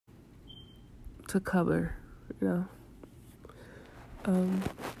to cover, you know.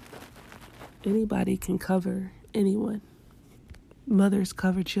 Anybody can cover anyone. Mothers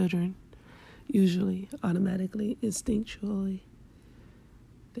cover children, usually, automatically, instinctually.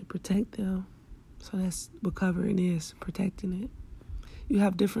 They protect them. So that's what covering is, protecting it. You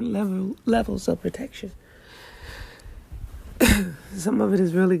have different levels of protection. Some of it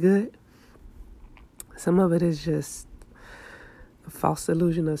is really good. Some of it is just a false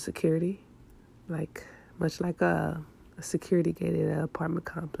illusion of security, much like a security gate at an apartment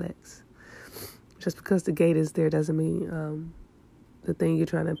complex. Just because the gate is there doesn't mean the thing you're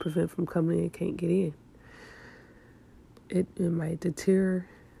trying to prevent from coming in can't get in. It might deter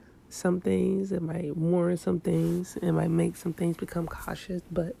some things, it might warn some things, it might make some things become cautious,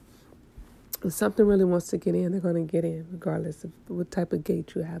 but if something really wants to get in, they're going to get in, regardless of what type of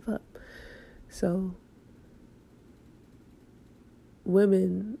gate you have up. So,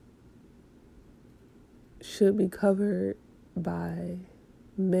 women should be covered by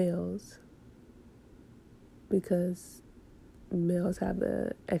males because males have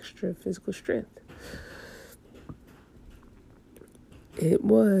the extra physical strength. It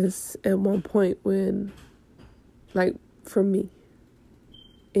was at one point when, for me,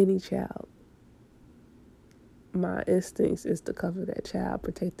 any child, my instincts is to cover that child,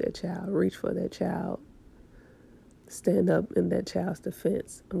 protect that child, reach for that child, stand up in that child's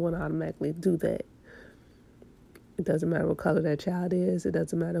defense. I want to automatically do that. It doesn't matter what color that child is. It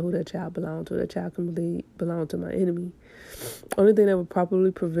doesn't matter who that child belongs to. That child can belong to my enemy. Only thing that would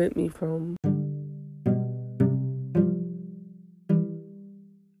probably prevent me from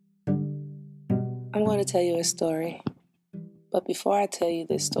I'm going to tell you a story. But before I tell you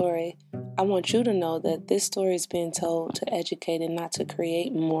this story, I want you to know that this story is being told to educate and not to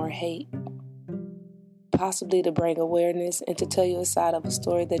create more hate. Possibly to bring awareness and to tell you a side of a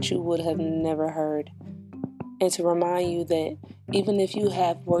story that you would have never heard. And to remind you that even if you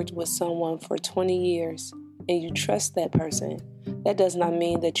have worked with someone for 20 years and you trust that person, that does not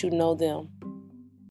mean that you know them.